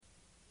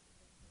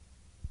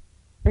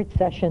retreat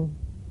session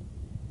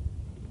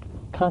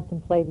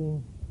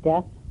contemplating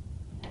death.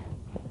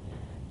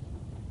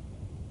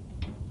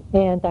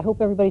 And I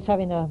hope everybody's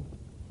having a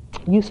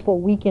useful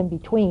week in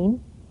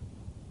between.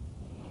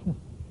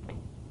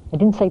 I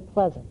didn't say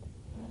pleasant.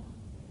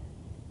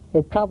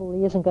 It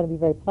probably isn't going to be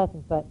very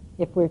pleasant, but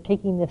if we're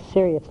taking this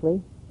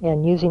seriously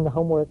and using the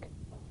homework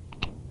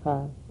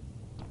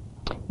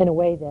in a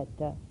way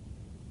that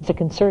is a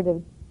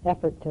concerted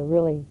effort to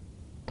really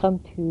come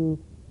to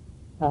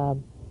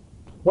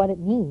what it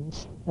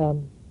means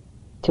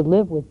to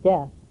live with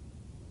death,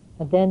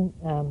 and then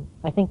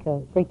I think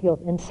a great deal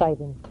of insight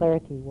and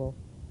clarity will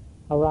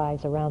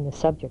arise around this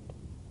subject.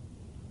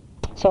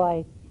 So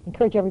I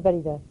encourage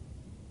everybody to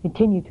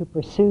continue to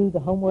pursue the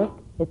homework.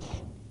 It's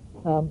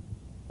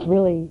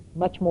really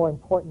much more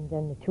important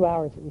than the 2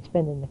 hours that we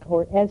spend in the,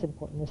 or as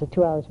important as the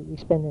 2 hours that we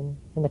spend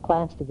in the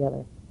class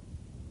together.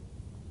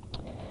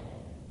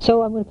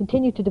 So I'm going to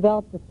continue to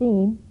develop the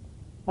theme.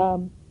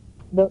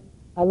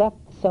 I left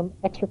some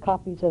extra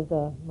copies of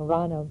the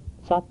Marana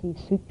Sati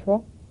Sutra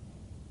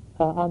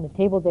on the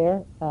table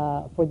there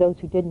for those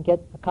who didn't get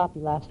a copy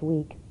last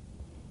week.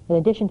 In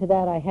addition to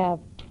that, I have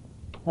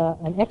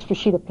an extra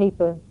sheet of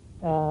paper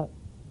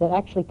that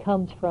actually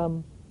comes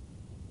from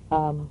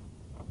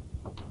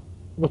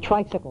the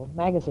Tricycle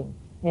magazine.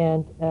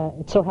 And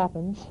it so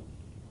happens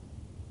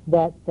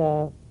that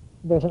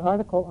there's an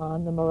article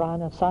on the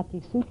Marana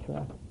Sati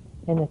Sutra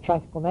in the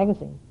Tricycle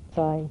magazine.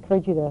 So I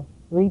encourage you to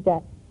read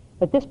that.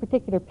 But this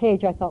particular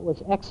page I thought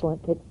was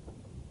excellent. It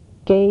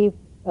gave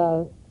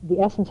the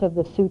essence of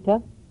the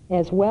sutta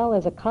as well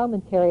as a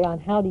commentary on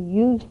how to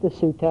use the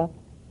sutta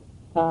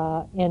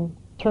in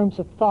terms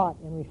of thought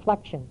and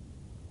reflection,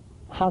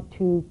 how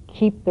to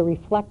keep the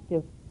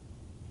reflective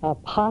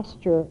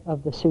posture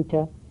of the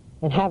sutta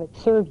and have it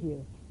serve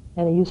you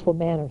in a useful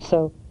manner.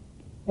 So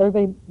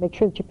everybody make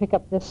sure that you pick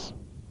up this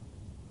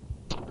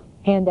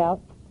handout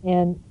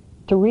and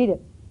to read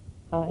it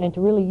and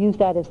to really use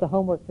that as the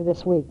homework for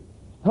this week.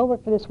 The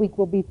homework for this week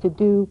will be to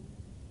do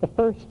the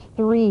first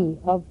three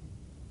of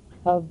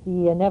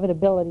the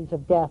inevitabilities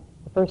of death,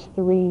 the first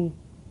three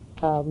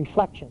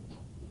reflections.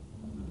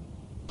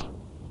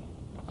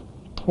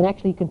 And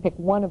actually you can pick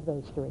one of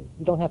those three.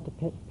 You don't have to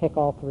pick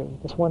all three,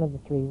 just one of the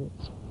three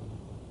that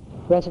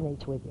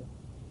resonates with you.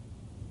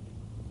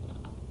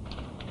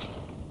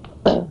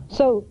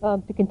 So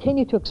to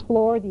continue to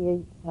explore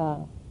the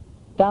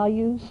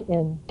values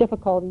and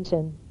difficulties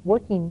in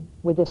working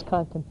with this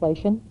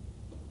contemplation,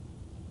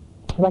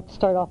 I'd like to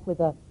start off with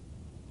a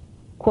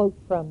quote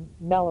from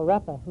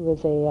Milarepa, who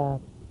is a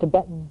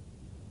Tibetan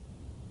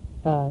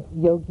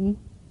yogi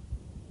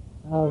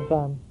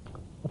of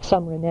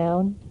some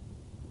renown.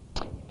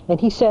 And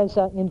he says,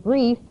 in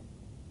brief,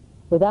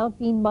 without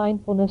being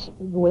mindful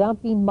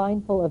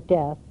of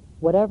death,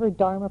 whatever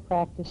Dharma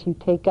practice you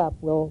take up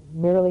will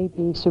merely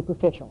be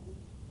superficial.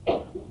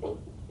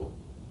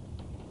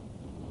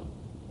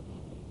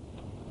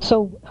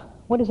 So,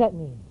 what does that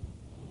mean?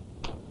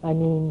 I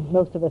mean,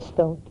 most of us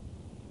don't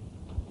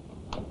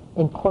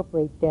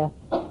incorporate death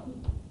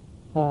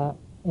in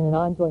an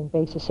ongoing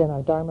basis in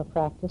our Dharma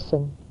practice,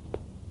 and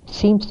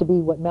seems to be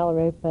what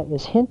Milarepa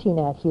is hinting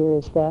at here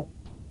is that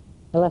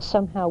unless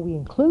somehow we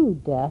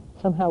include death,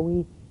 somehow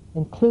we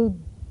include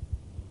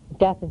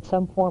death in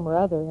some form or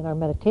other in our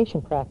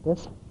meditation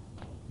practice,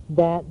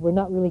 that we're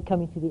not really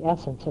coming to the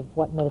essence of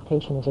what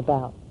meditation is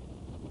about.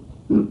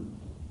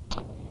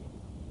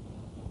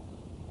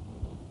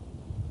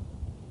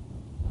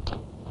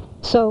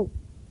 So,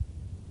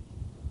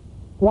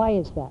 why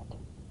is that?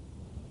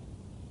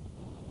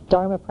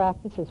 Dharma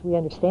practice, as we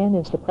understand,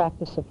 is the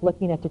practice of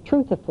looking at the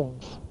truth of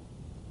things,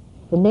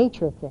 the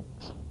nature of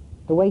things,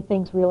 the way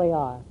things really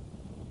are.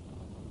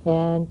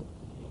 And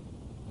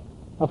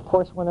of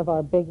course, one of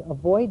our big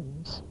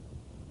avoidance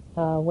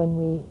when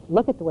we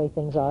look at the way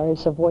things are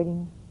is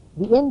avoiding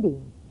the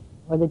ending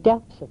or the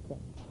depths of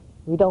things.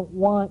 We don't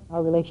want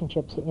our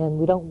relationships to end.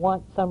 We don't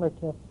want summer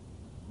to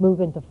move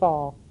into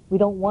fall. We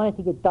don't want it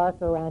to get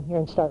darker around here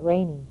and start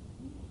raining.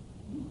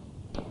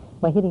 Am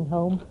I hitting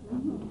home?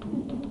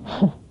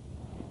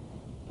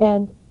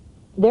 And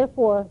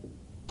therefore,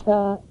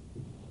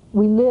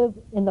 we live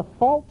in the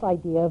false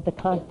idea of the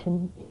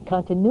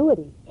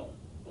continuity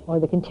or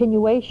the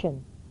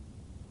continuation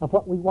of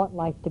what we want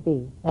life to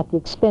be at the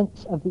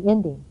expense of the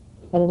ending.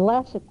 And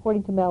unless,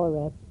 according to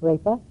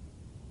Milarepa,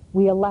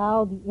 we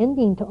allow the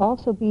ending to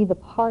also be the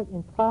part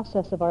and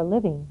process of our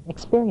living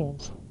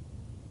experience,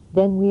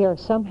 then we are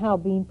somehow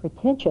being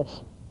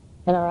pretentious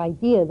in our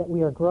idea that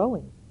we are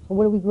growing. So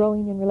what are we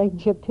growing in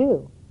relationship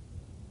to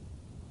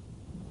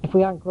if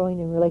we aren't growing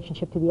in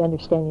relationship to the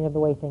understanding of the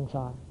way things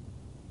are?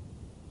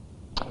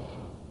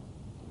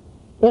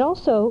 It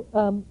also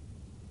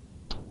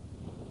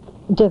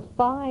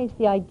defies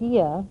the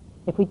idea,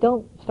 if we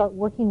don't start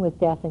working with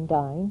death and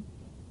dying,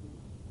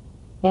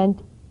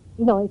 and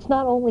you know, it's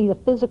not only the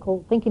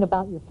physical, thinking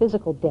about your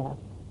physical death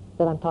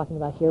that I'm talking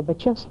about here, but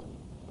just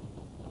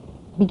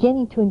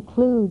beginning to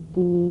include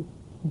the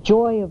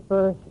joy of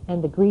birth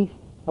and the grief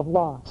of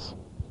loss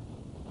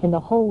and the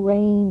whole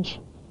range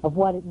of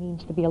what it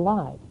means to be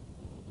alive.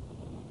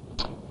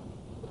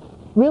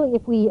 Really,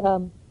 if we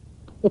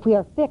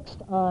are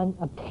fixed on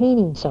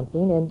obtaining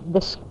something, and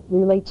this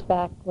relates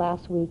back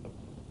last week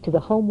to the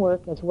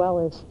homework as well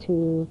as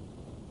to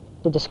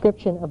the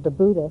description of the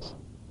Buddhas,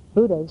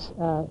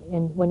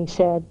 and when he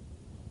said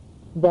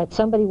that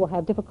somebody will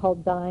have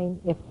difficult dying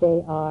if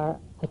they are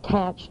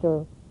attached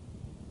or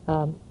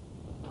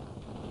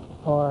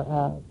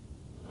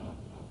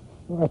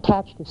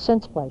attached to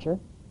sense pleasure,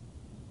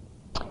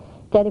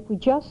 that if we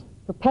just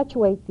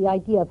perpetuate the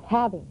idea of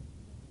having,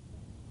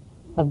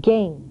 of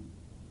gain,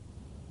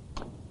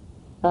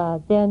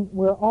 then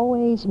we're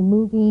always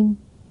moving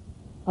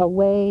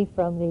away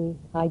from the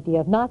idea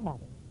of not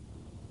having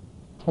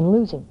and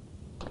losing.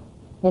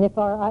 And if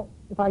our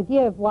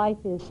idea of life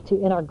is to,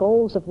 and our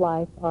goals of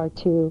life are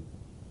to,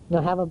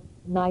 have a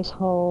nice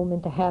home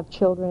and to have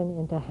children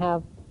and to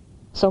have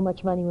so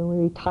much money when we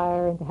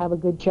retire and to have a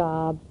good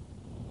job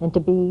and to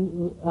be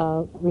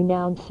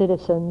renowned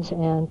citizens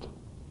and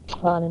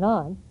on and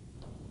on.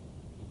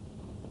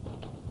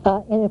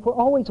 And if we're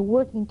always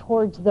working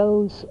towards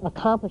those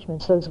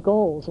accomplishments, those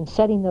goals, and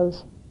setting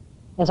those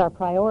as our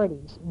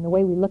priorities in the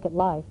way we look at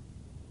life,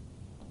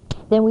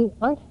 then we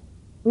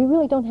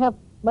really don't have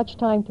much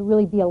time to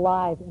really be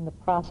alive in the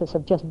process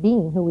of just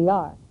being who we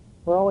are.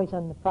 We're always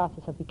in the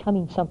process of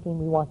becoming something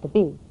we want to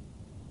be.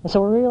 And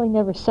so we're really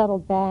never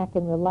settled back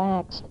and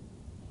relaxed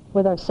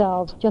with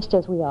ourselves just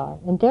as we are.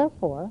 And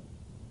therefore,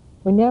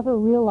 we're never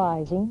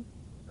realizing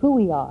who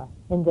we are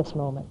in this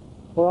moment.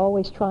 We're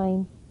always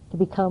trying to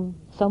become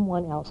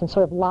someone else and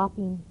sort of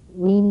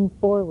leaning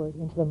forward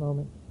into the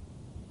moment,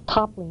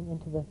 toppling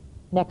into the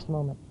next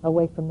moment,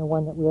 away from the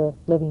one that we're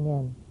living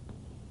in.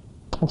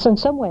 And so in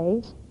some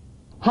ways,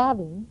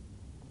 having,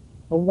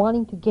 or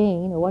wanting to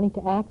gain, or wanting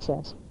to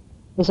access,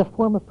 is a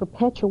form of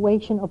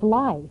perpetuation of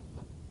life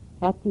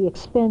at the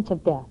expense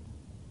of death.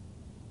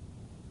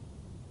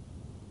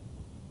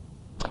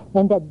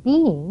 And that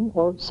being,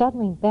 or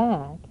settling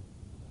back,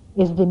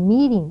 is the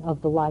meeting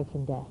of the life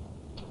and death.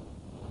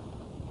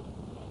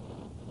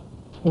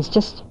 It's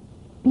just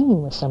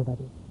being with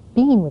somebody,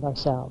 being with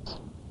ourselves.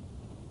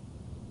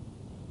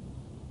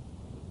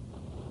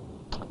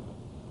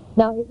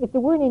 Now, if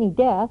there weren't any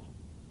death,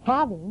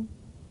 having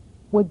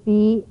would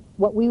be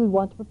what we would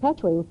want to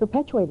perpetuate. It would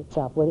perpetuate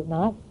itself, would it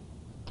not?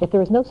 If there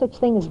was no such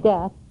thing as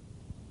death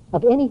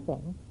of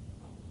anything,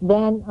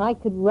 then I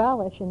could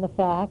relish in the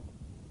fact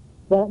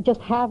that just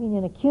having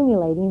and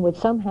accumulating would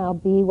somehow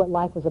be what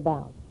life was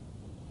about.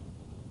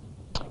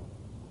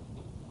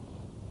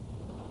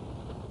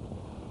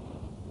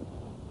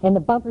 And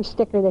the bumper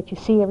sticker that you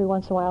see every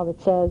once in a while that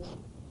says,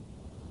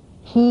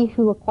 "He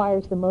who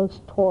acquires the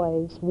most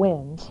toys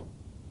wins,"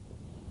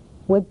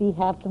 would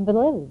have some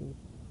validity.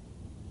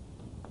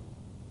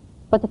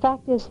 But the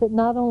fact is that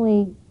not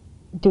only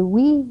do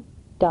we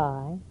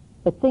die,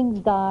 but things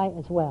die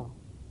as well.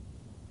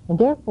 And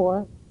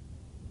therefore,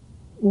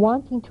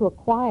 wanting to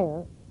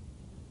acquire,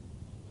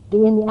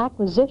 in the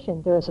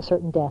acquisition there is a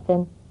certain death.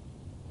 And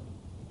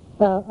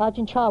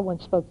Ajahn Chah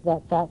once spoke to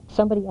that fact.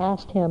 Somebody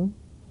asked him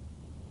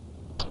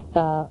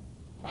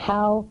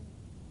how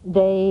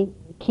they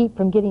keep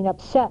from getting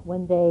upset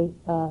when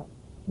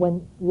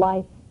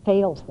life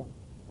fails them.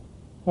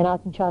 And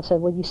Ajahn Chah said,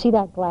 "Well, you see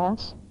that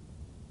glass?"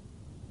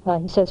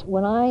 He says,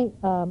 "When I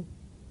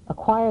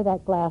acquire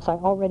that glass, I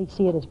already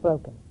see it as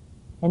broken.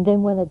 And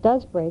then when it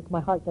does break,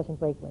 my heart doesn't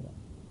break with it."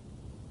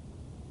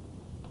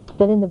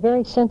 That in the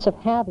very sense of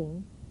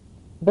having,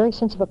 the very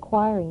sense of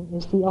acquiring,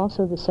 is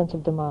also the sense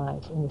of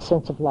demise and the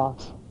sense of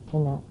loss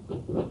in that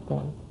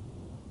thing.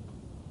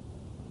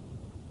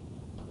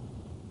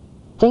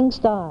 Things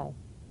die.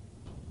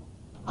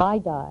 I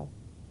die.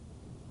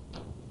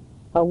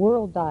 Our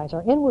world dies.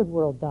 Our inward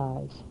world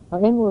dies.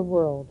 Our inward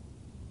world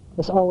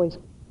is always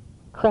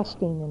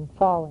cresting and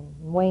falling,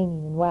 and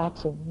waning and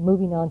waxing,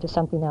 moving on to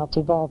something else,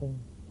 evolving.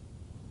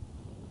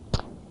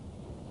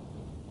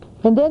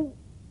 And then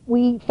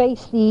we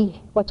face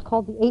what's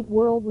called the 8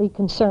 worldly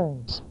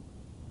concerns.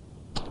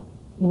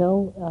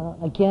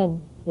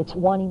 Again, it's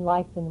wanting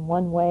life in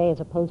one way as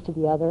opposed to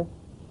the other.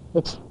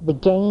 It's the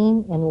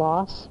gain and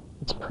loss.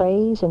 It's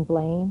praise and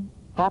blame,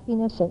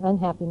 happiness and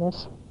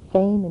unhappiness,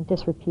 fame and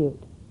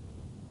disrepute.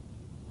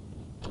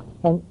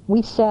 And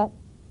we set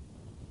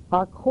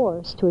our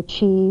course to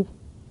achieve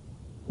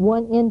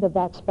one end of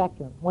that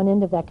spectrum, one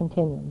end of that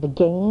continuum, the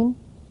gain,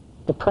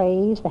 the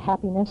praise, the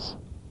happiness,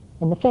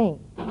 and the fame.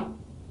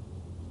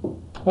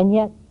 And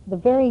yet, the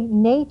very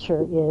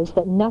nature is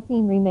that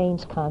nothing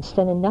remains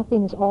constant and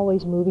nothing is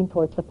always moving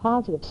towards the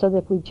positive. So that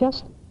if we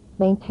just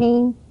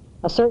maintain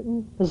a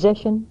certain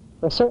position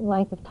for a certain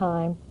length of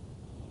time,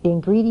 the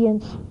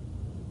ingredients,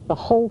 the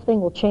whole thing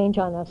will change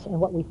on us,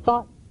 and what we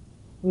thought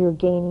we were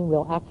gaining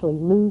we'll actually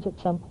lose at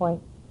some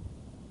point.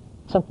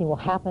 Something will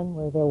happen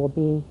where there will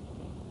be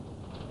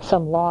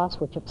some loss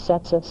which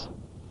upsets us.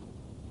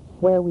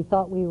 Where we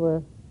thought we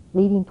were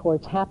leading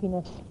towards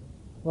happiness,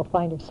 we'll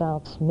find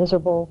ourselves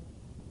miserable.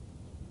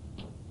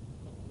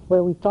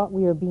 Where we thought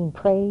we were being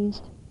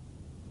praised,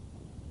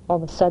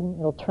 all of a sudden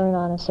it'll turn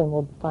on us and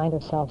we'll find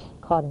ourselves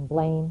caught in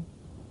blame.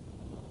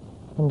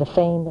 And the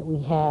fame that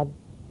we had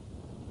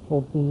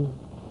will be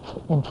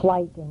in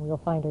flight, and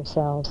we'll find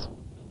ourselves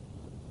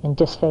in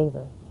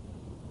disfavor.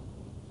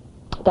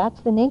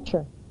 That's the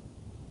nature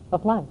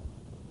of life.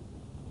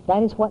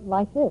 That is what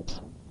life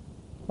is.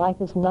 Life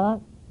is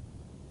not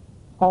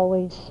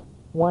always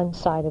one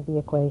side of the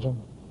equation.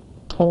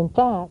 And in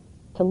fact,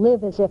 to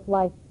live as if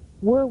life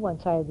were one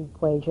side of the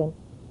equation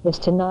is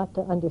to not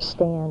to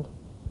understand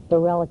the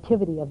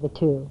relativity of the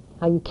two,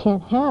 how you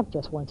can't have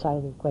just one side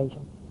of the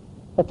equation.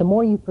 But the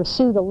more you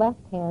pursue the left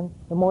hand,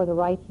 the more the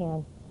right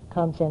hand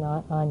comes in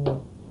on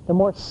you. The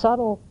more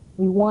subtle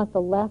we want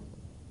the left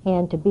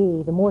hand to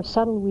be, the more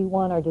subtle we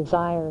want our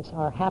desires,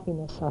 our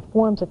happiness, our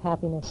forms of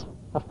happiness,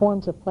 our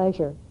forms of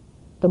pleasure,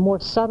 the more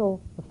subtle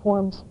the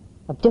forms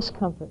of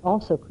discomfort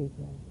also creep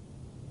in.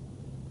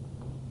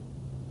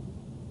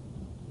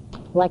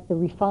 Like the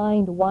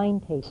refined wine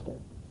taster,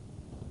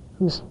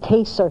 whose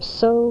tastes are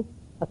so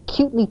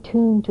acutely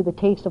tuned to the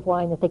taste of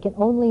wine that they can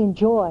only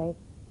enjoy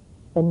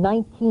the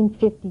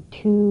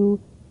 1952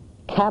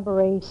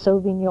 Cabernet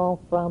Sauvignon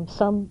from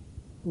some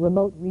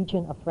remote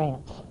region of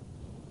France.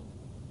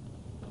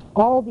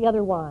 All the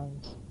other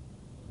wines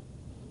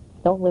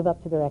don't live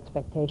up to their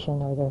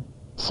expectation or their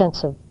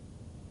sense of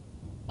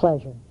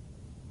pleasure.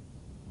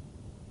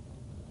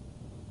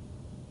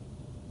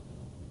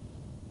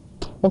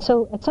 And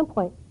so at some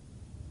point,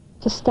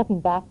 just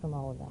stepping back from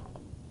all of that,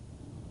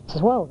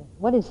 says, whoa,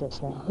 what is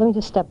this now? Let me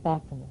just step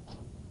back from this.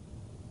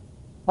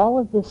 All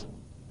of this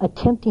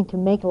attempting to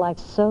make life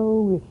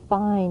so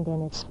refined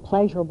in its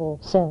pleasurable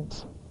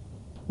sense,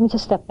 let me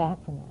just step back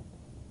from that.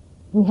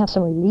 Let me have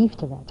some relief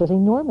to that. There's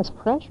enormous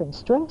pressure and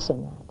stress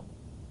in that.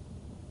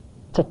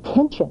 It's a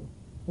tension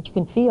that you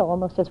can feel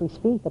almost as we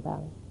speak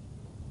about it.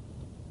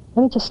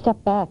 Let me just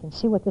step back and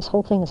see what this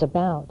whole thing is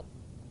about.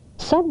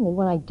 Suddenly,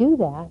 when I do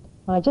that,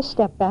 when I just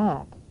step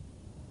back,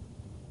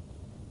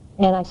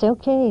 and I say,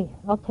 okay,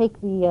 I'll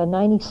take the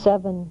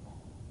 97,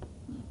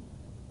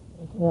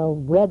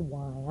 red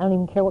wine. I don't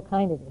even care what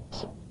kind it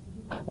is.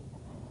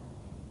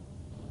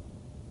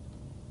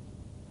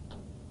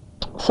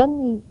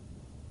 Suddenly,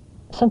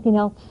 something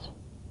else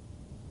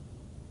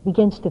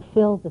begins to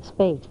fill the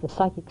space, the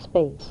psychic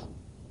space.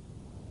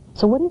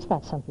 So what is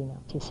that something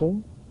else, you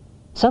see?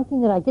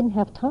 Something that I didn't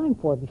have time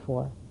for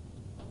before.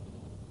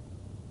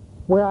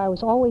 Where I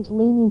was always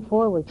leaning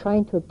forward,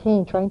 trying to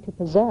obtain, trying to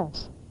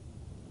possess.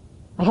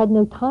 I had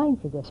no time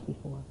for this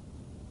before.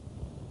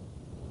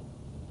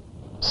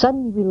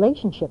 Suddenly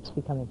relationships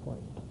become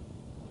important.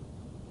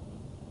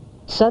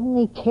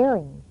 Suddenly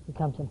caring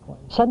becomes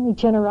important. Suddenly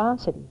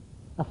generosity,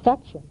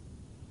 affection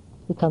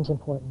becomes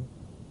important.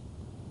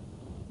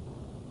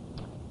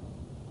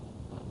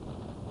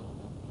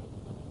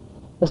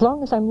 As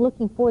long as I'm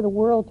looking for the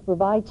world to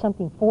provide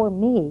something for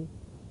me,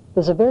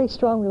 there's a very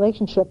strong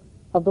relationship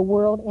of the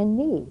world and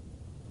me.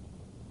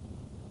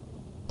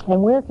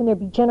 And where can there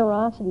be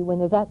generosity when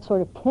there's that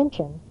sort of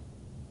tension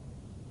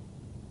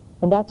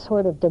and that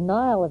sort of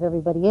denial of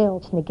everybody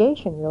else,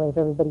 negation really of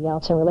everybody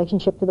else in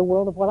relationship to the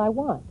world of what I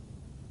want?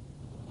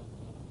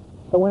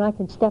 But when I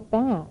can step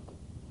back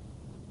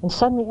and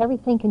suddenly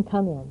everything can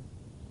come in.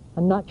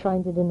 I'm not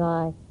trying to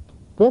deny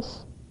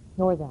this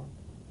nor that,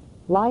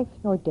 life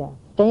nor death,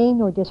 fame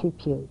nor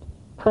disrepute,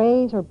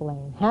 praise or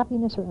blame,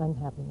 happiness or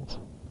unhappiness.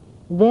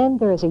 Then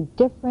there is a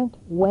different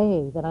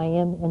way that I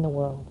am in the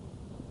world,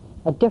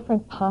 a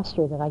different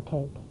posture that I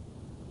take.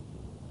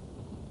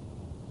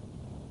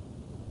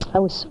 I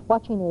was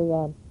watching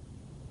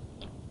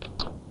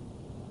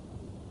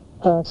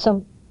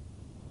some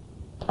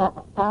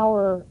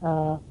hour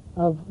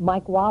of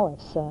Mike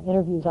Wallace,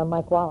 interviews on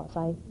Mike Wallace.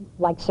 I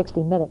like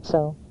 60 Minutes,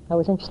 so I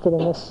was interested in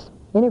this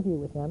interview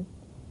with him.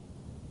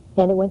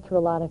 And it went through a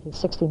lot of his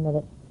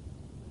 60-minute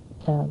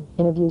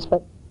interviews.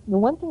 But the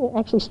one thing that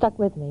actually stuck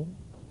with me,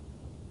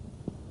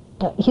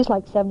 he's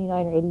like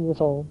 79 or 80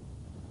 years old,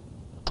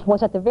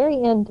 was at the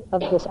very end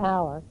of this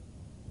hour,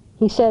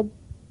 he said,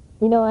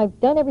 I've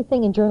done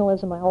everything in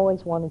journalism I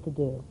always wanted to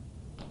do.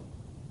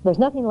 There's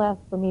nothing left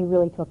for me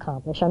really to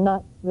accomplish. I'm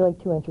not really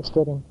too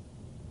interested in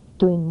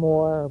doing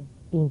more or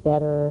being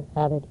better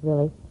at it,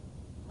 really.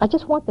 I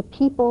just want the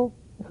people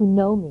who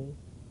know me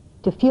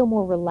to feel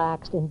more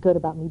relaxed and good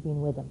about me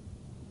being with them.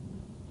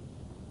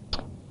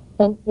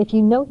 And if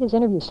you know his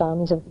interview style,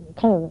 he's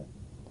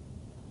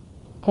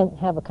can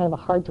have a kind of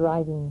a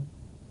hard-driving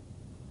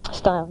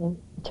style. And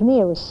to me,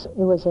 it was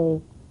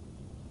an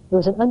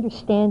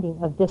understanding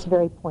of this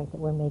very point that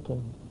we're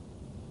making.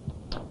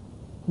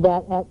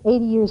 That at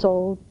 80 years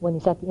old, when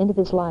he's at the end of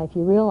his life,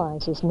 he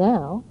realizes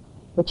now,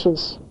 which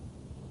is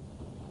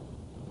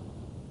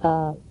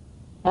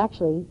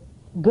actually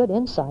good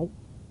insight,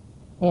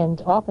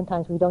 and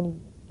oftentimes we don't,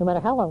 no matter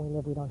how long we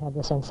live, we don't have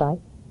this insight.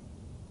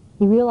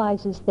 He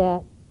realizes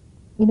that,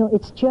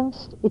 it's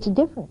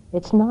different.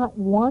 It's not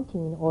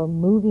wanting or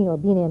moving or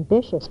being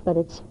ambitious, but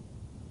it's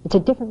a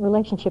different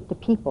relationship to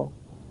people.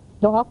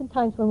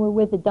 Oftentimes when we're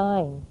with the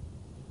dying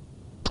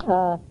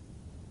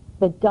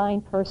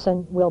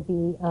person will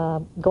be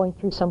going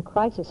through some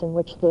crisis in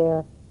which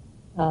they're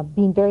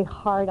being very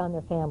hard on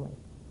their family.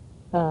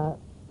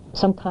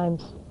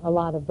 Sometimes a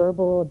lot of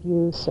verbal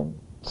abuse and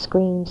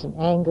screams and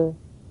anger.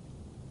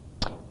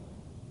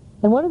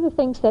 And one of the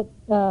things that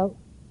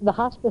the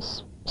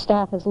hospice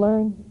staff has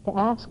learned to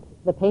ask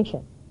the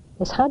patient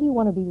is, how do you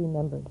want to be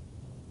remembered?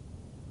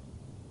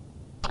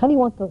 How do you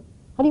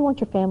want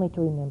your family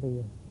to remember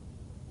you?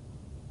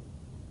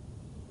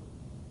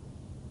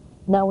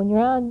 Now, when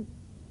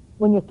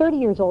you're 30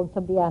 years old and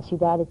somebody asks you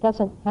that, it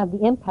doesn't have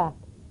the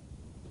impact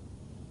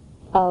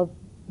of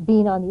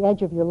being on the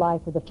edge of your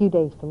life with a few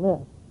days to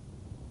live.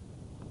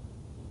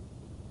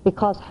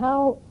 Because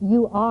how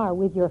you are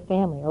with your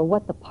family, or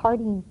what the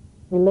parting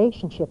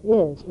relationship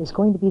is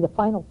going to be the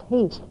final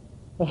taste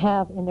they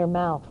have in their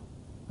mouth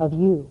of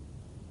you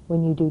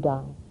when you do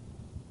die.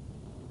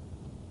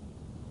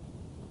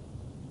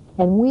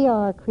 And we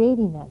are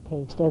creating that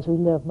taste as we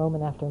live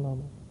moment after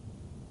moment.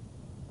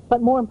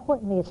 But more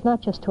importantly, it's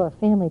not just to our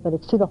family, but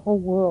it's to the whole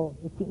world.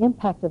 It's the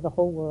impact of the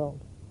whole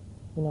world,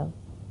 you know.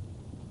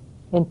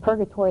 In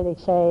purgatory, they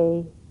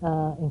say,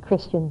 in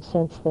Christian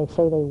sense, they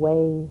say they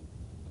weigh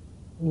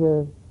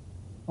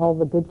all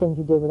the good things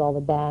you did with all the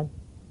bad.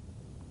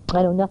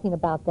 I know nothing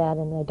about that,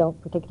 and I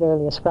don't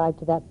particularly ascribe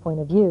to that point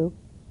of view.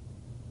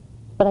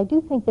 But I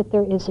do think that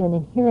there is an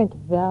inherent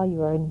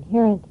value or an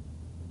inherent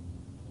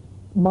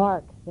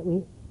mark that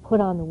we put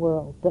on the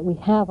world, that we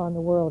have on the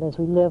world as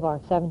we live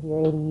our 70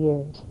 or 80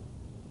 years.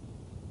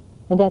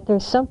 And that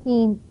there's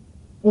something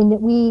in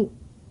that we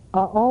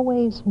are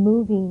always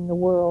moving the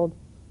world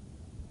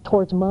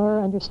towards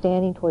more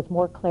understanding, towards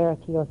more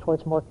clarity, or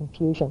towards more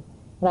confusion.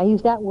 And I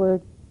use that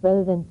word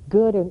rather than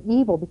good or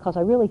evil because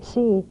I really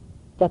see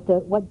that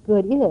what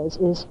good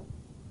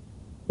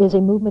is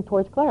a movement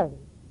towards clarity.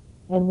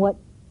 And what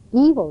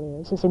evil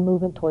is a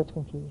movement towards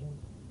confusion.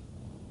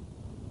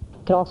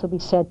 It could also be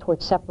said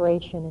towards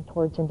separation and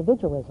towards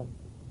individualism.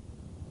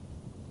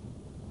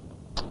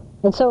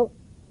 And so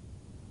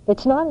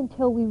it's not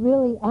until we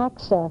really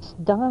access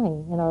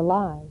dying in our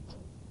lives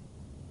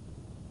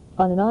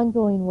on an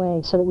ongoing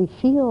way so that we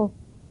feel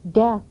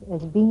death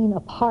as being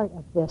a part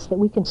of this, that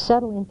we can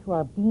settle into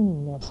our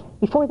beingness.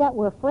 Before that,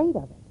 we're afraid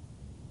of it.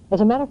 As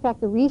a matter of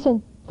fact, the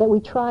reason that we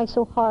try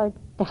so hard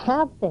to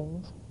have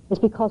things is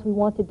because we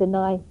want to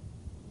deny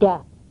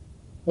death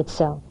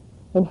itself.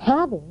 In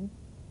having,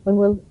 when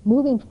we're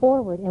moving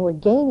forward and we're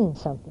gaining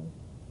something,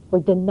 we're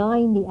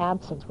denying the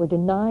absence, we're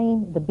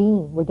denying the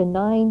being, we're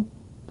denying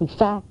the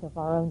fact of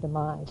our own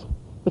demise,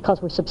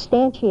 because we're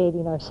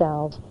substantiating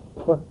ourselves,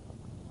 we're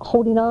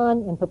holding on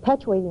and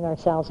perpetuating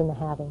ourselves in the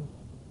having.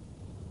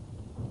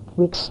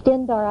 We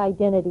extend our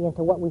identity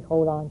into what we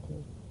hold on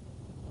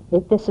to.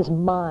 This is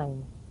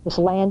mine. This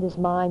land is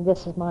mine.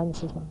 This is mine.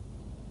 This is mine.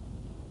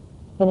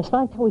 And it's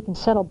not until we can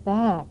settle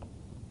back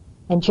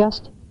and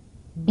just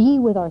be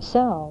with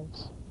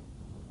ourselves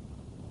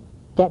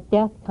that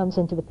death comes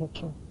into the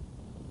picture.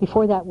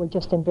 Before that, we're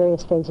just in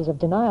various phases of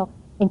denial,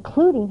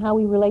 including how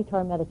we relate to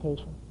our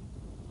meditation.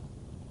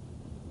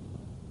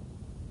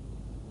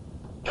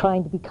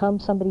 Trying to become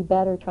somebody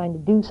better, trying to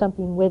do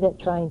something with it,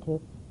 trying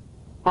to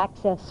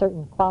access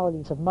certain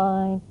qualities of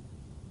mind,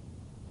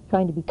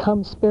 trying to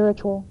become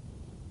spiritual,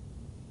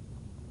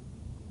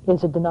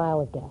 is a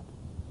denial of death.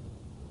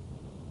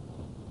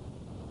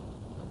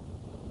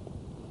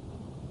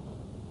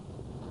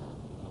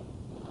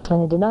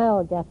 And a denial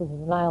of death is a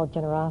denial of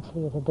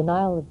generosity, is a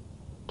denial of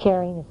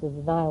caring, is a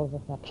denial of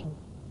affection.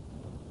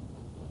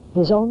 It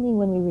is only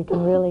when we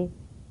can really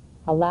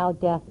allow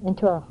death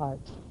into our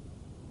hearts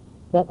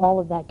that all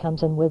of that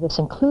comes in with us,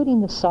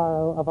 including the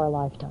sorrow of our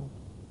lifetime,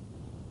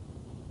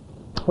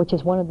 which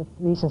is one of the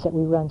reasons that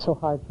we run so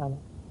hard from it,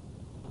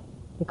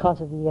 because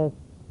of the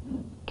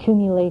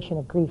accumulation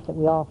of grief that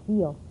we all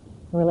feel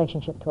in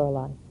relationship to our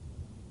life.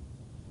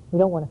 We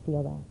don't want to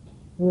feel that.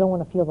 We don't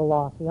want to feel the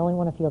loss. We only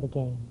want to feel the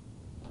gain.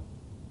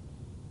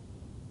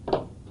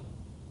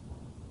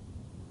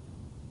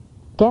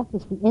 Death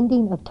is the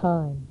ending of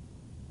time.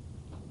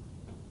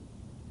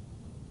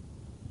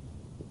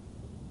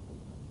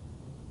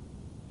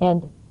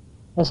 And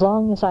as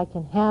long as I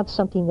can have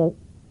something that,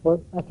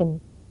 or I can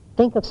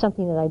think of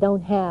something that I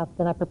don't have,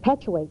 then I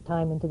perpetuate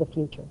time into the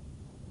future.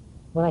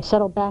 When I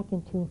settle back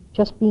into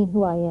just being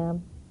who I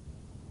am,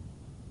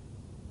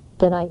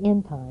 then I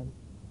end time.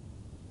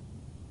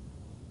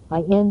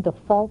 I end the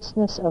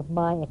falseness of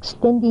my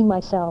extending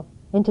myself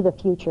into the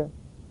future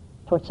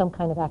towards some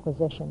kind of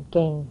acquisition,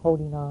 gain,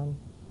 holding on.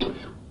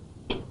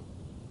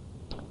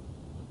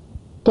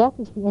 Death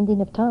is the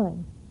ending of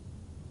time.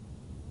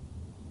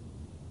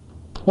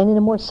 And in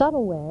a more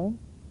subtle way,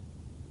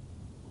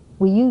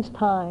 we use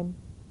time,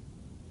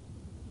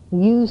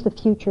 we use the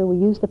future, we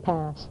use the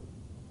past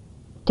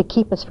to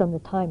keep us from the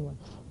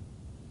timeless.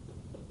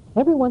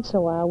 Every once in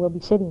a while we'll be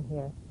sitting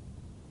here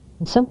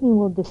and something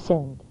will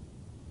descend.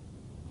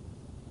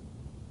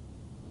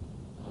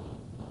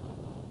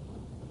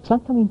 It's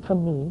not coming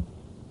from me.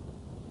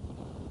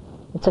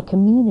 It's a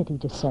community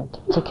descent.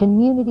 It's a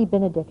community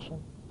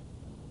benediction.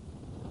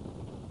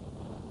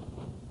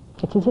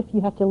 It's as if you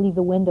have to leave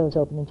the windows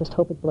open and just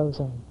hope it blows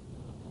in.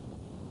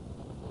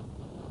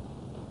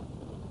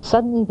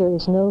 suddenly there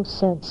is no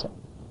sense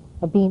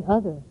of being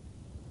other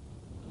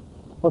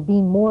or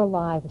being more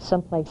alive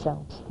someplace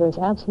else. There is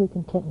absolute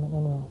contentment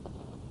in that.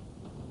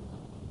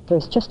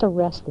 There's just a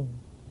resting.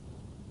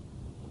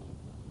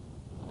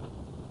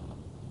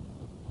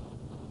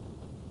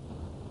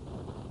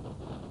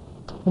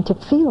 And to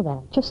feel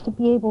that, just to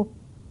be able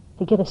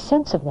to get a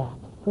sense of that,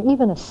 for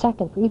even a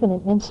second, for even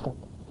an instant.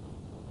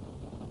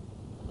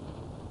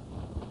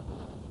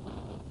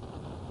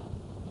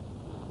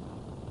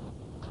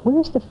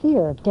 Where's the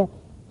fear of death?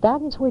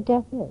 That is where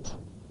death is,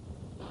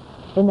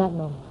 in that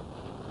moment.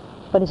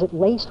 But is it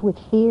laced with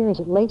fear?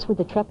 Is it laced with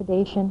the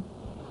trepidation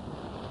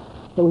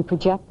that we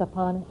project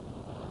upon it?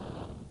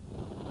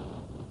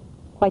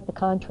 Quite the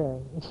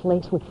contrary. It's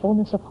laced with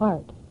fullness of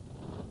heart.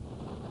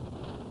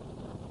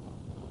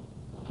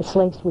 It's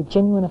laced with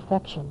genuine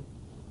affection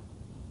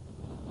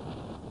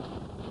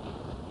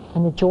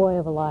and the joy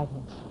of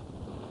aliveness.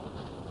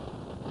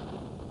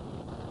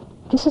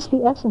 This is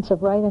the essence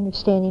of right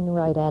understanding and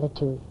right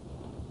attitude,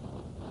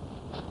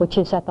 which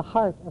is at the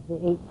heart of the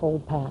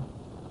Eightfold Path.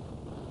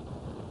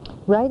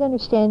 Right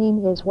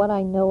understanding is what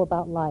I know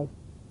about life,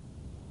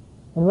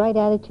 and right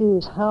attitude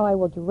is how I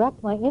will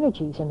direct my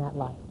energies in that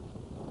life.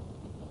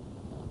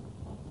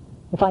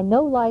 If I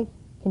know life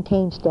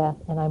contains death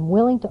and I'm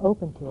willing to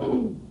open to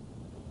it,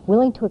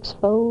 willing to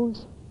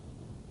expose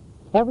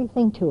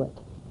everything to it,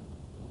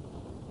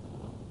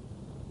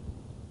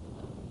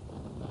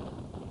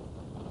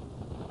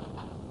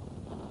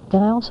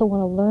 then I also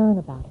want to learn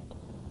about it.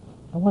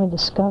 I want to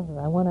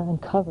discover, I want to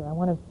uncover, I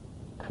want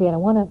to create, I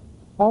want to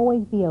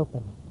always be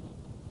open.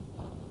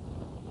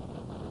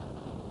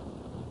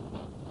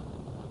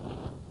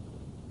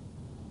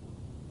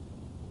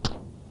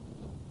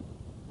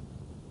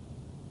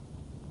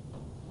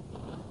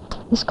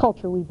 This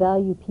culture, we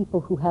value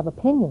people who have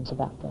opinions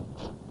about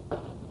things.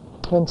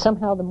 And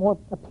somehow the more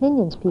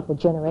opinions people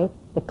generate,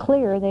 the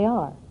clearer they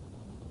are.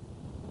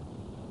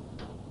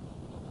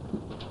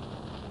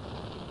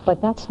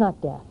 But that's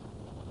not death.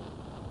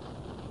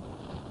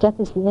 Death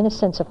is the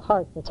innocence of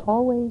heart that's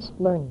always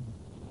learning.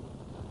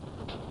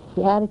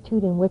 The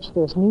attitude in which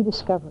there's new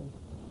discovery,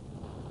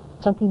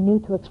 something new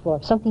to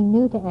explore, something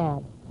new to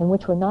add, in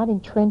which we're not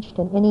entrenched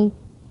in any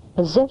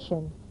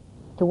position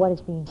to what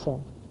is being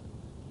said.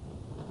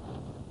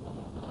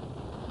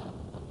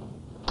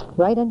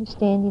 Right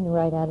understanding and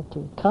right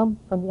attitude come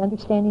from the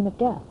understanding of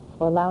death,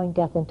 or allowing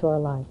death into our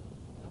life.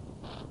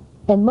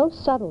 And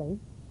most subtly,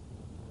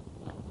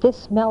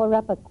 this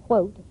Milarepa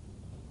quote,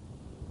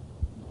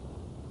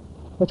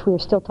 which we are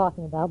still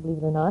talking about, believe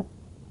it or not,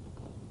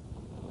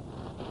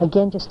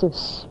 again, just to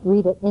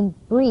read it in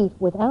brief,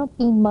 without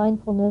being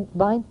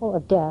mindful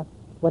of death,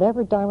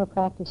 whatever Dharma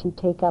practice you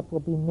take up will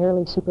be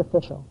merely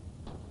superficial.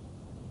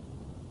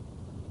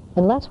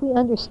 Unless we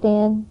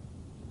understand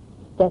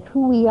that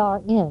who we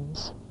are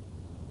ends,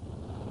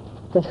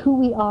 that who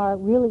we are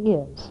really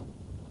is,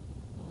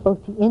 both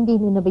the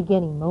ending and the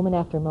beginning, moment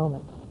after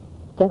moment,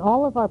 then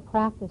all of our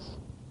practice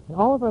and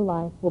all of our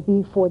life will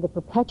be for the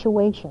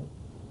perpetuation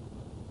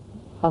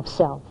of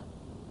self,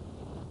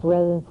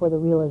 rather than for the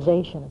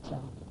realization of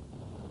self.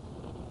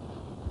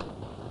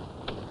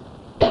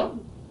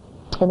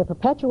 And the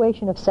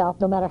perpetuation of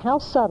self, no matter how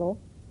subtle,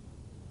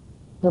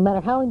 no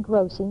matter how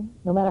engrossing,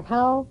 no matter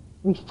how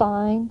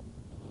refined,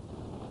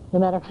 no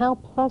matter how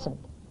pleasant,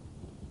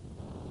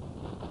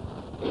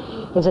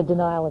 is a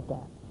denial of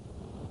death.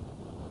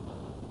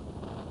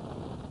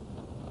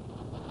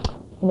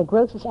 And the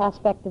grossest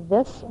aspect of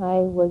this, I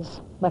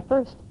was my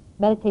first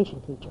meditation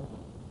teacher.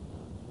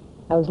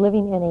 I was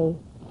living in a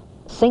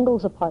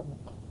singles apartment.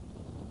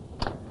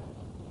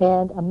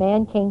 And a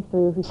man came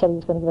through who said he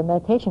was going to give a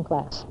meditation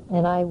class.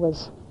 And I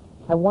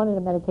wanted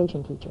a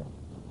meditation teacher.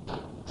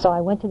 So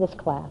I went to this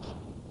class.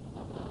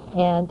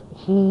 And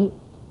he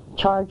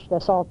charged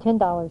us all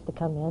 $10 to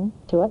come in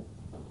to it.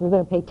 We were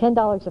going to pay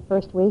 $10 the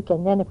first week,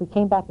 and then if we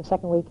came back the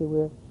second week, we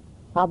were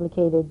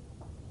obligated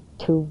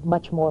to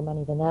much more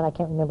money than that. I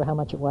can't remember how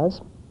much it was.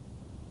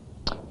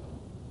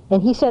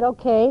 And he said,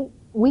 okay,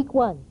 week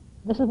 1,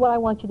 this is what I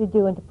want you to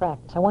do into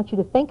practice. I want you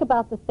to think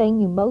about the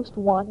thing you most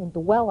want and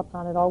dwell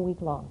upon it all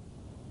week long.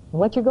 And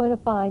what you're going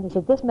to find is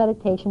that this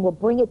meditation will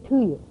bring it to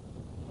you.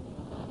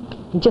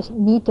 You just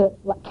need to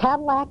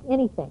Cadillac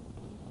anything.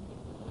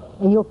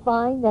 And you'll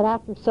find that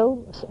after X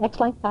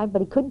length of time,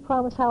 but he couldn't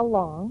promise how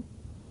long,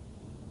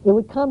 it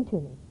would come to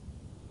me.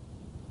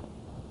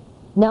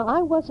 Now,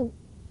 I was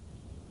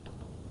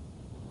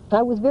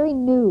very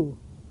new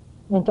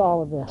into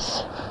all of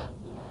this.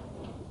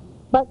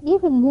 But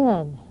even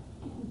then,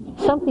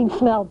 something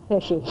smelled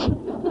fishy.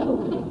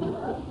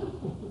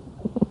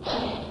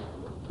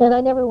 And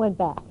I never went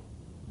back.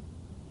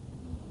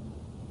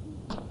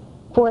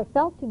 For it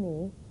felt to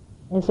me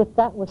as if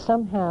that was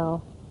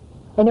somehow,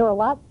 and there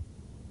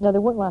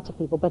weren't lots of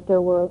people, but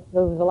there was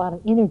a lot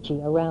of energy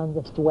around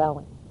this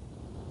dwelling.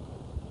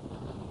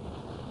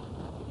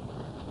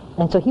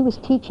 And so he was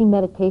teaching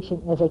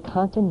meditation as a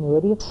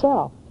continuity of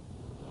self,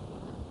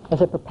 as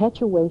a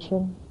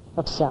perpetuation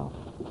of self.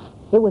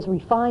 It was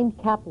refined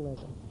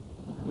capitalism.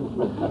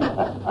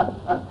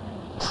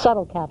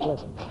 subtle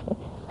capitalism.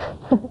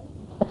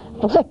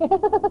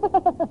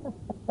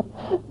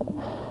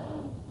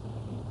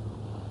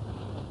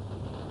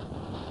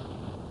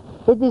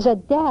 It is a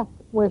death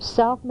where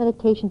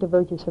self-meditation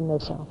diverges from no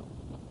self.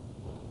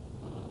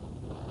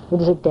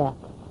 It is a death.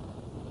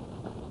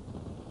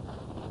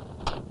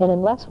 And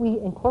unless we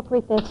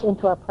incorporate this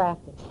into our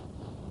practice,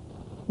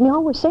 I mean,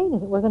 all we're saying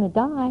is that we're going to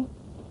die.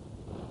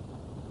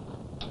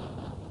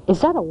 Is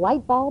that a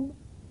light bulb?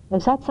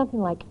 Is that something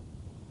like,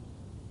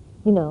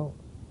 you know,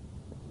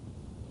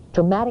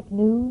 dramatic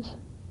news,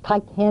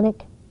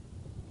 Titanic?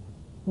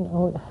 You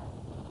know,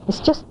 it's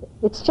just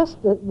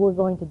that we're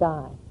going to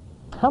die.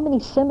 How many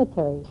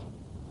cemeteries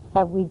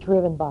have we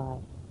driven by?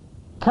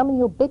 How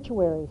many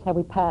obituaries have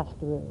we passed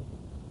through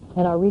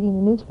and are reading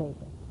the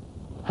newspaper?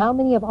 How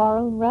many of our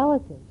own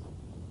relatives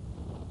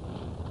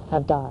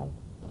have died?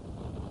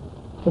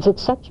 Is it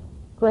such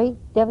great,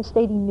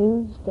 devastating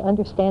news to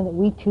understand that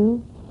we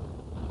too,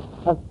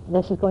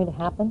 this is going to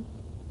happen?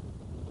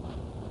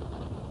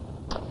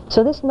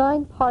 So this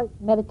 9-part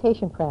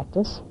meditation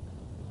practice,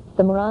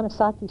 the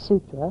Maranasati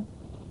Sutra,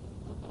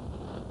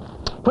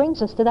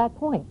 brings us to that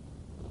point.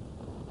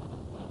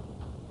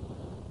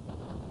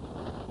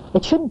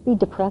 It shouldn't be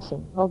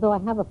depressing, although I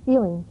have a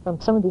feeling from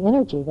some of the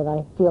energy that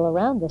I feel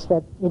around this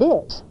that it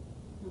is.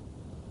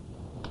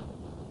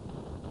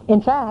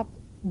 In fact,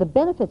 the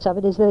benefits of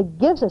it is that it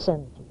gives us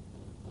energy.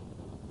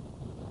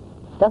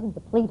 It doesn't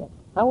deplete it.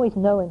 I always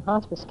know in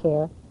hospice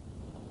care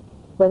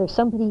whether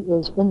somebody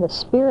is in the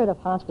spirit of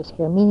hospice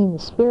care, meaning the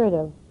spirit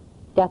of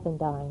death and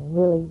dying,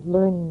 really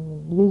learning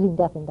and using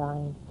death and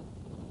dying,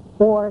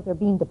 or they're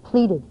being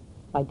depleted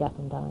by death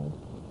and dying,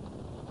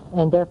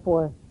 and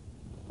therefore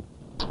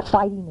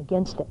fighting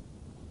against it.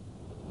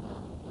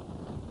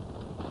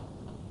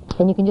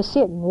 And you can just see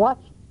it. You can watch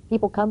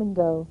people come and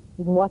go.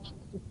 You can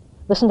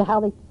listen to how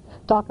they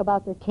talk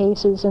about their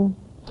cases and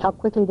how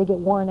quickly they get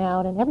worn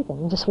out and everything.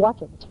 And just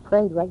watch it. It's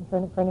parade right in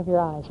front of your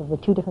eyes of the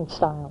two different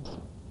styles.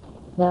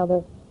 Now,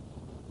 the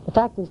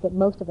fact is that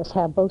most of us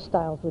have both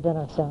styles within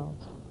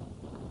ourselves.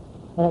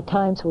 And at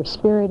times we're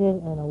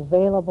spirited and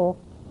available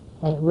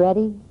and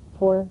ready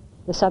for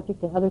the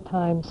subject, and other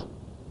times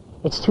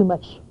it's too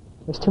much.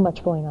 There's too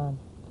much going on.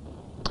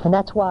 And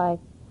that's why,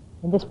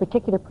 in this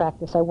particular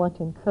practice, I want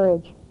to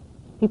encourage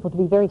people to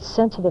be very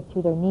sensitive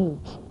to their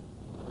needs,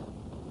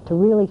 to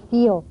really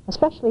feel,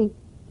 especially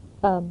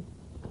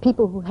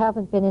people who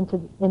haven't been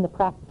in the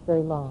practice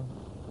very long.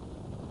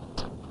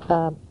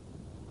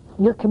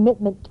 Your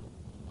commitment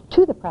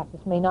to the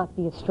practice may not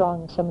be as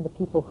strong as some of the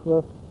people who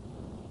have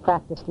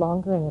practiced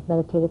longer and have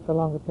meditated for a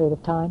longer period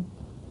of time.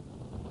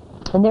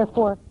 And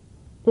therefore,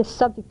 this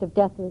subject of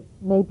death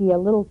may be a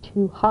little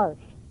too harsh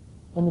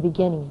in the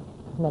beginning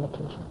of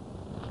meditation.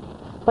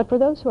 But for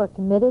those who are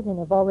committed and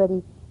have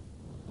already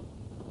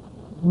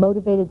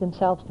motivated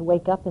themselves to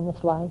wake up in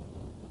this life,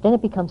 then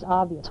it becomes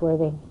obvious where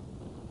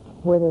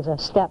there's a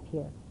step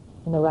here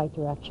in the right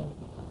direction.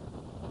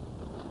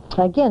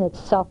 Again, it's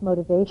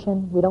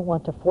self-motivation. We don't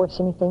want to force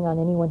anything on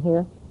anyone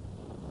here.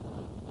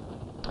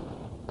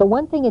 But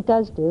one thing it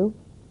does do,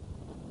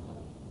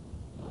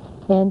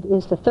 and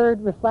is the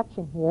third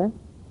reflection here,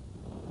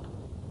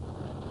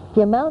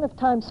 the amount of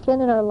time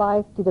spent in our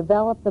life to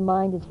develop the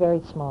mind is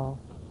very small.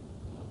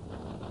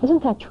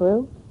 Isn't that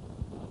true?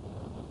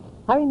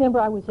 I remember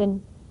I was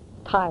in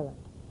Thailand,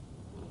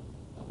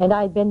 and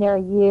I had been there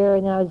a year,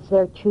 and I was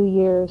there 2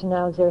 years, and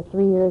I was there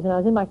 3 years, and I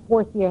was in my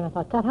 4th year, and I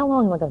thought, God, how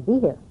long am I going to be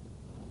here?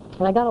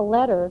 And I got a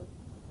letter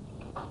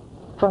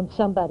from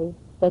somebody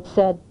that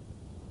said,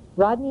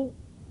 Rodney,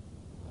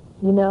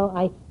 you know,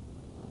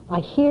 I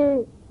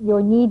hear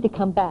your need to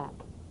come back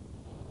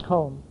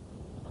home.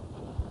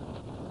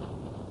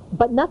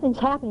 But nothing's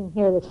happening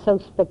here that's so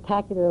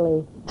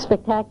spectacular.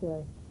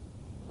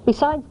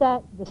 Besides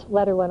that, this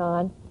letter went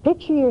on,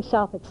 picture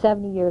yourself at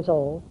 70 years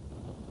old,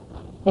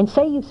 and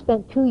say you've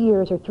spent 2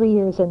 years or 3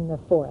 years in the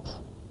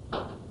forest.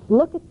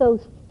 Look at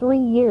those 3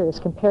 years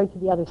compared to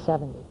the other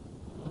 70.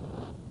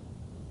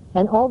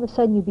 And all of a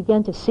sudden you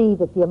begin to see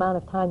that the amount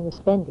of time you're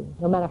spending,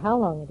 no matter how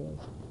long it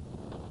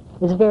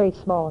is very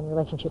small in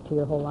relationship to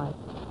your whole life.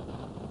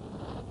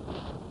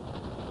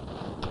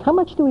 How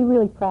much do we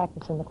really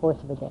practice in the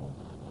course of a day?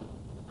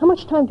 How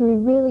much time do we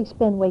really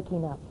spend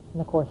waking up in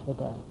the course of a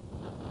day?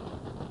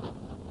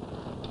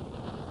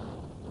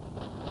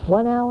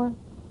 1 hour?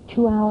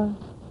 2 hours?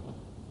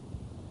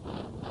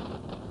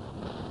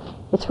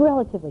 It's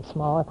relatively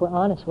small if we're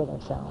honest with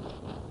ourselves.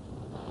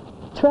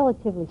 It's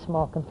relatively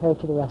small compared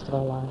to the rest of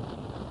our lives.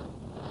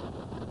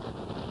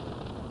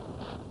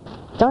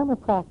 Dharma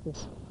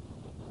practice.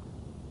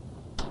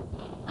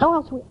 How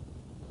else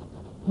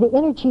the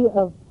energy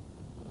of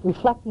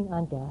reflecting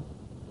on death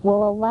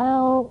will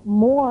allow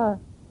more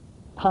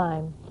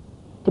time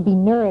to be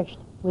nourished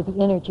with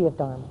the energy of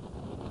Dharma.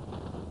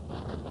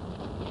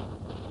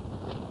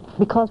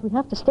 Because we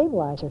have to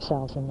stabilize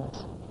ourselves in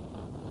this.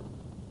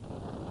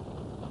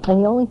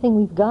 And the only thing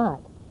we've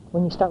got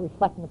when you start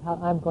reflecting of how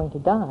I'm going to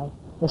die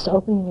is to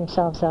opening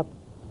yourselves up.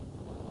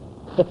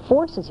 It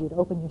forces you to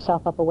open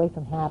yourself up away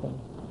from having.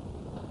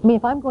 I mean,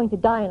 if I'm going to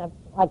die and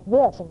like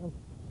this and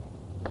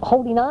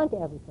holding on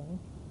to everything,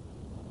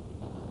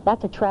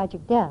 that's a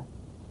tragic death.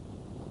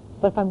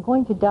 But if I'm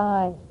going to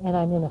die and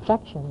I'm in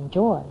affection and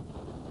joy,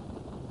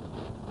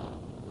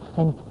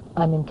 and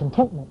I'm in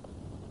contentment,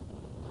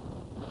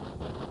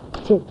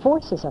 see, it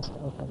forces us to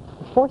open.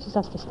 It forces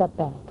us to step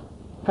back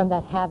from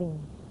that having,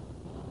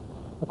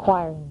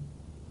 acquiring,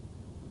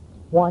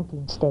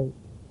 wanting state.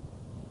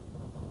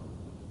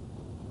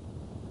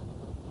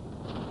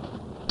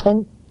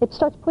 And it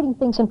starts putting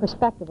things in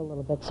perspective a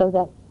little bit so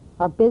that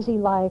our busy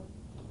life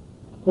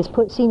is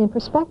seen in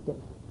perspective.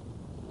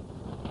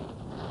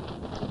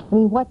 I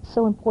mean, what's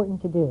so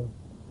important to do?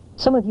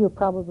 Some of you have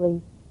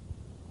probably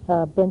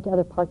been to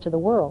other parts of the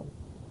world,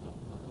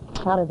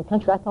 out of the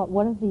country. I thought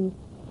one of the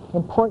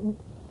important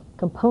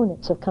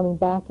components of coming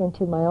back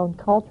into my own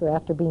culture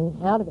after being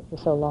out of it for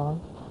so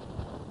long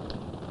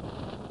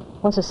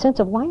was a sense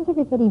of, why is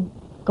everybody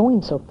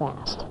going so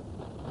fast?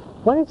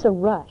 What is the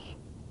rush?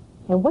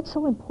 And what's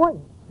so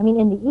important? I mean,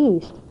 in the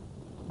East,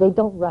 they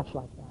don't rush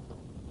like that.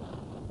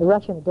 They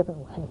rush in a different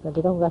way, but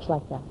they don't rush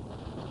like that.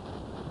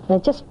 And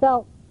it just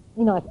felt,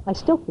 you know, I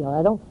still feel,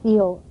 I don't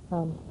feel,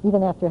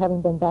 even after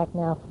having been back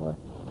now for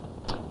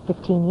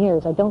 15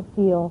 years, I don't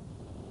feel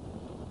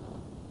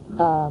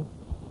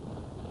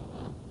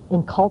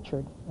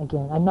encultured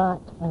again. I'm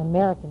not an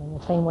American in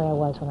the same way I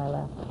was when I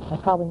left. I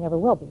probably never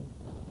will be.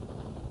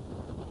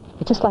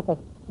 It's just like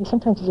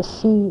sometimes you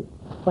just see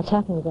what's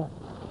happening with that.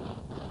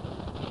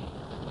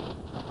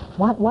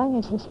 Why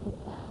is this?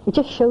 It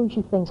just shows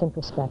you things in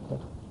perspective.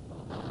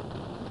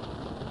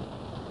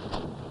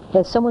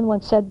 As someone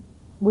once said,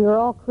 we were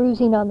all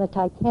cruising on the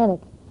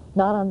Titanic,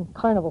 not on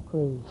Carnival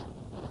Cruise.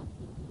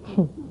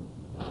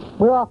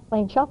 We're off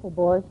playing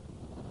shuffleboard,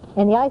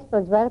 and the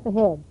iceberg's right up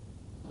ahead.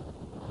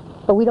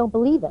 But we don't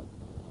believe it.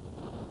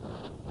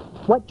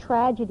 What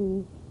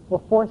tragedy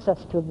will force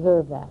us to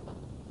observe that?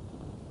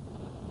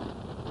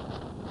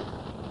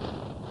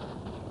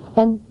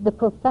 And the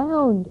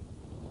profoundness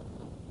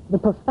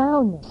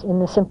in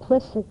the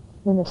simplistic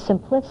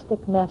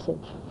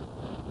message,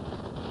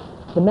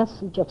 the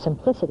message of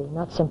simplicity,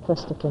 not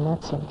simplistic in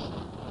that sense,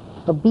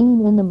 of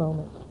being in the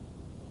moment,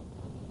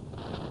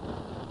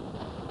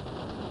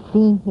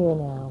 being here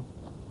now,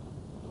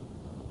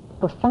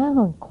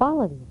 profound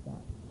quality of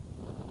that,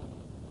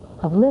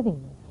 of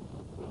living there.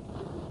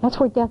 That's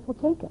where death will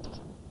take us.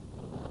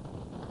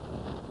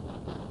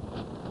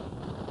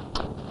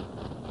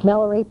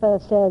 Milarepa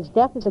says,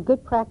 death is a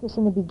good practice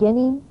in the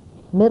beginning,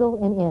 middle,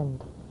 and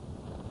end.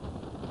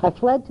 I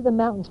fled to the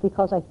mountains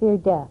because I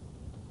feared death.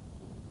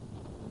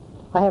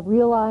 I have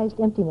realized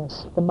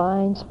emptiness, the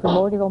mind's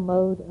primordial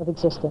mode of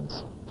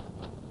existence.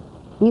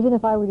 Even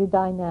if I were to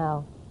die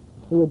now,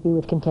 it would be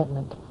with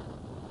contentment.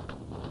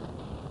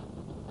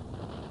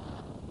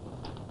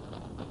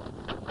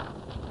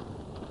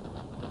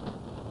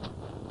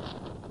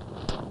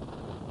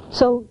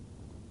 So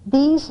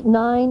these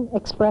 9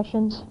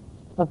 expressions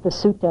of the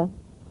sutta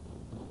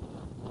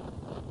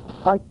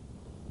are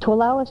to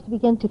allow us to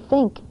begin to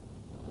think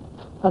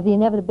of the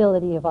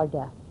inevitability of our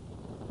death.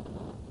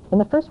 And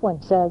the first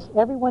one says,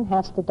 everyone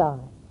has to die.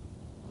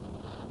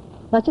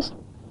 Now just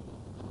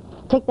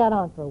take that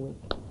on for a week.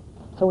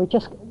 So we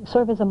just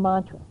serve as a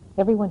mantra.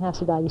 Everyone has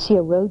to die. You see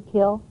a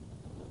roadkill,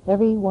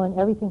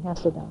 everything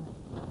has to die.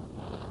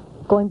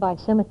 Going by a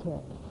cemetery,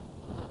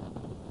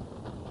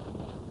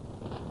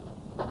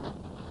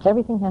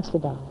 everything has to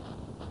die.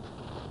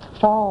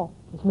 Fall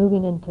is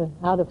moving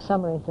out of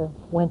summer into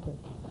winter.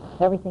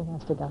 Everything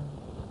has to die.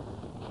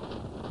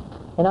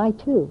 And I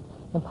too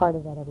am part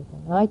of that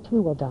everything. I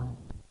too will die.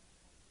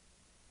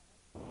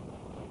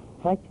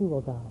 I too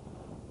will die.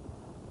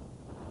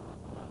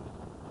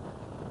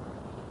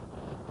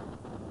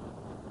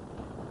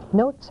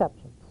 No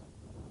exceptions.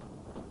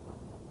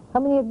 How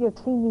many of you have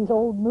seen these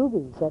old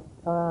movies that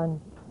are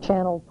on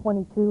channel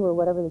 22 or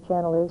whatever the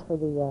channel is for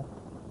the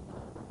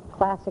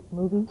classic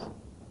movies?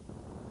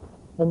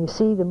 And you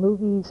see the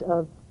movies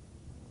of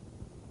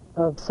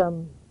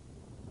some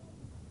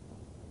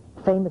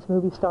famous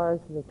movie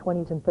stars in the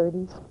 20s and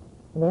 30s,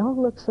 and they all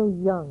look so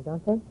young,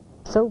 don't they?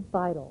 So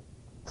vital,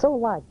 so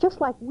alive,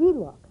 just like we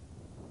look.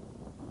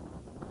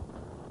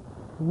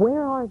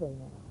 Where are they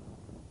now?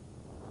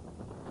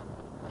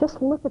 Just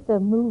look at the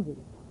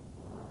movie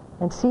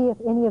and see if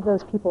any of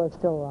those people are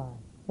still alive.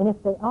 And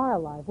if they are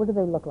alive, what do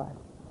they look like?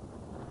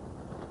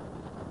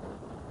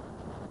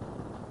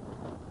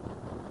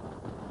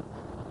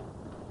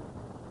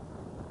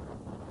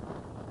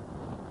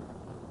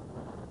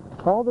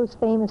 All those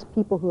famous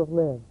people who have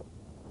lived.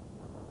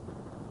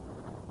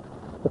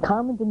 The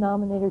common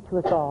denominator to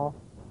us all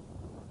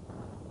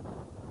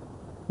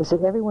is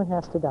that everyone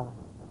has to die.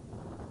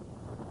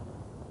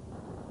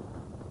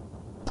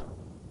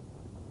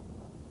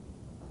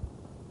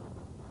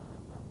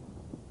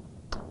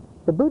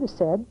 The Buddha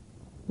said,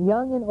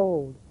 young and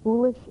old,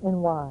 foolish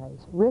and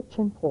wise, rich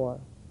and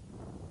poor,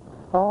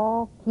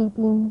 all keep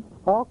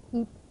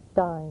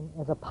dying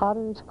as a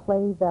potter's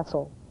clay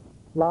vessel,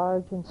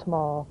 large and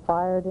small,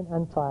 fired and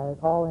unfired,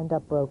 all end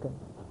up broken.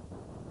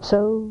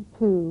 So,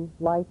 too,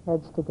 life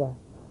heads to death.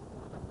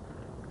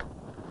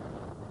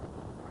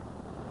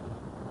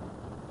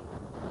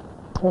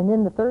 And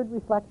then the third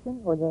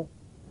reflection, or the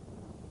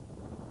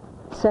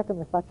second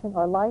reflection,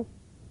 our life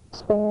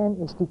span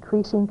is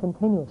decreasing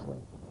continuously.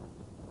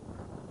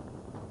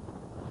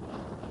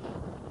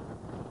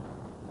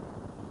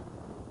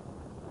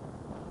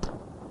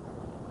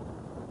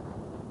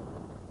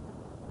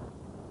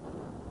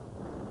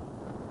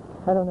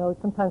 I don't know,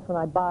 sometimes when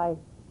I buy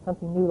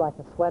something new like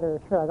a sweater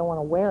or shirt, I don't want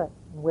to wear it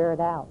and wear it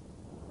out.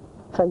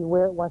 So you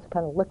wear it once,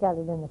 kind of look at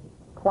it in the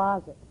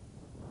closet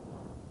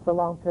for a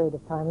long period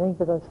of time, and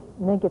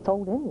then it gets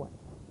old anyway.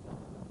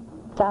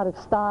 It's out of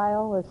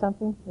style or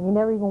something, and you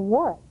never even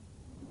wore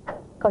it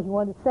because you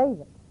wanted to save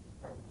it.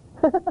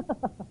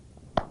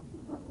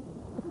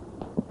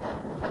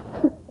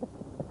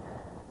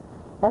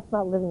 That's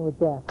not living with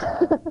death.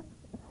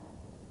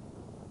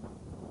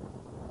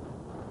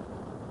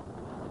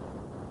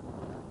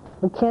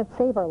 We can't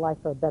save our life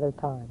for a better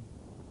time.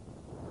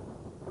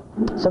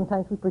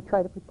 Sometimes we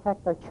try to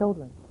protect our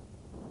children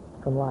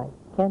from life.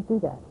 Can't do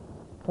that.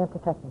 Can't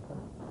protect them from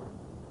it.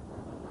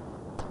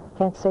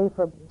 Can't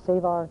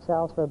save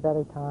ourselves for a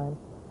better time.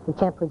 We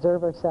can't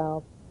preserve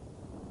ourselves.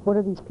 What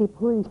are these people?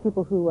 Who are these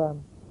people who?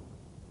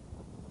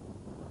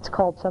 It's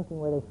called something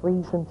where they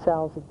freeze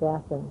themselves to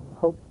death in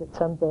hopes that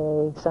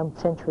someday, some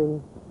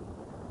century,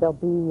 there'll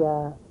be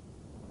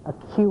a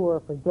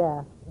cure for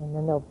death, and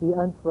then they'll be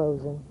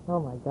unfrozen. Oh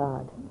my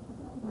God.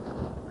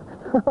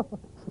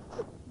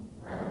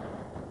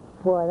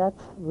 Boy,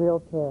 that's real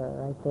terror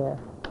right there.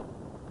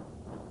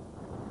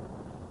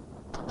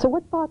 So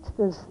what thoughts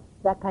does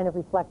that kind of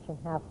reflection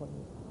have for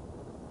you?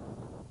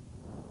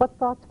 What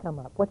thoughts come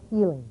up? What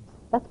feelings?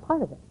 That's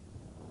part of it.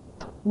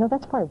 You know,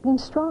 that's part of it. Being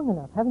strong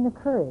enough, having the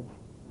courage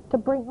to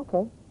bring,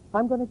 okay,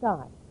 I'm going to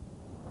die.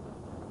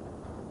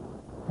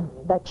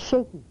 That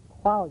shaky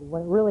quality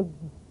when it really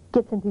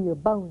gets into your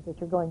bones that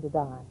you're going to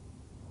die.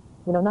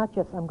 You know, not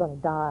just I'm going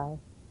to die,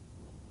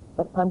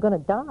 but I'm going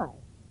to die.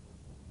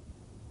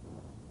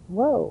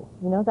 Whoa,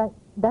 you know,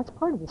 that's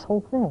part of this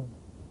whole thing.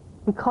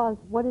 Because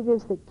what it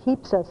is that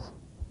keeps us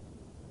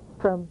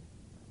from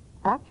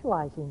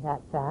actualizing that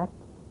fact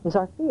is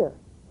our fear.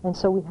 And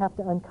so we have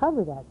to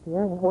uncover that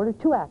fear in order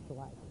to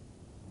actualize it.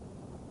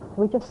 So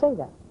we just say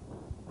that.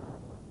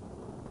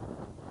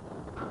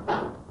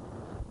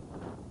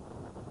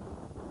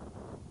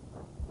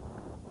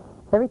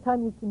 Every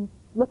time you can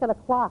look at a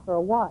clock or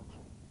a watch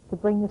to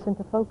bring this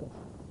into focus.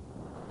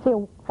 See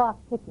a clock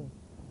ticking.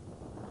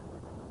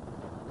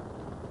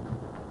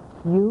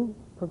 You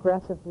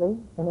progressively,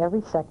 in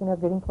every second, are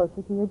getting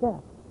closer to your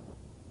death.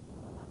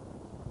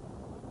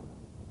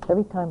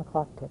 Every time a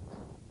clock ticks.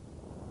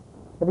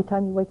 Every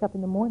time you wake up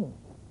in the morning.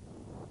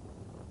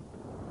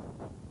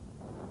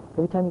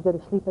 Every time you go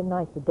to sleep at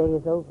night, the day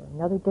is over.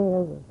 Another day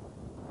over.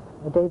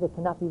 A day that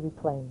cannot be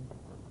reclaimed.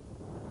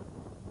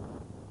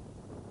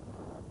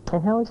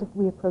 And how is it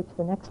we approach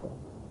the next day?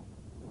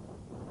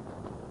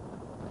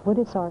 What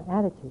is our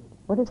attitude?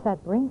 What does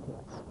that bring to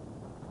us?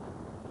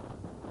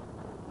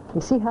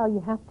 You see how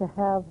you have to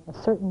have a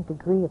certain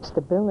degree of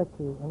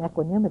stability and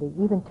equanimity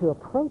even to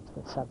approach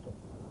the subject.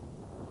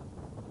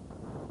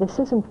 This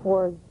isn't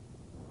for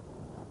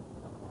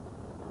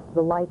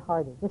the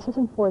lighthearted. This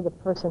isn't for the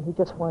person who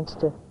just wants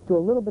to do a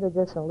little bit of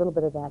this and a little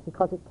bit of that,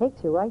 because it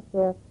takes you right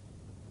there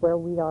where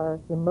we are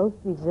the most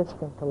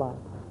resistant to life.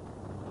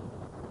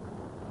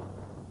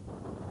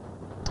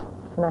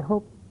 And I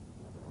hope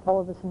all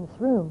of us in this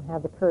room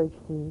have the courage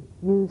to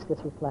use this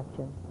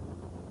reflection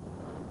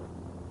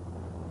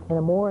in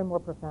a more and more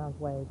profound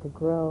way to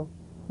grow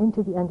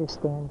into the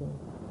understanding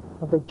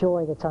of the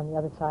joy that's on the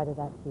other side of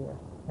that fear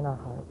in our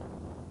heart.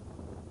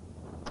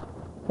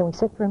 Can we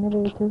sit for a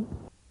minute or two?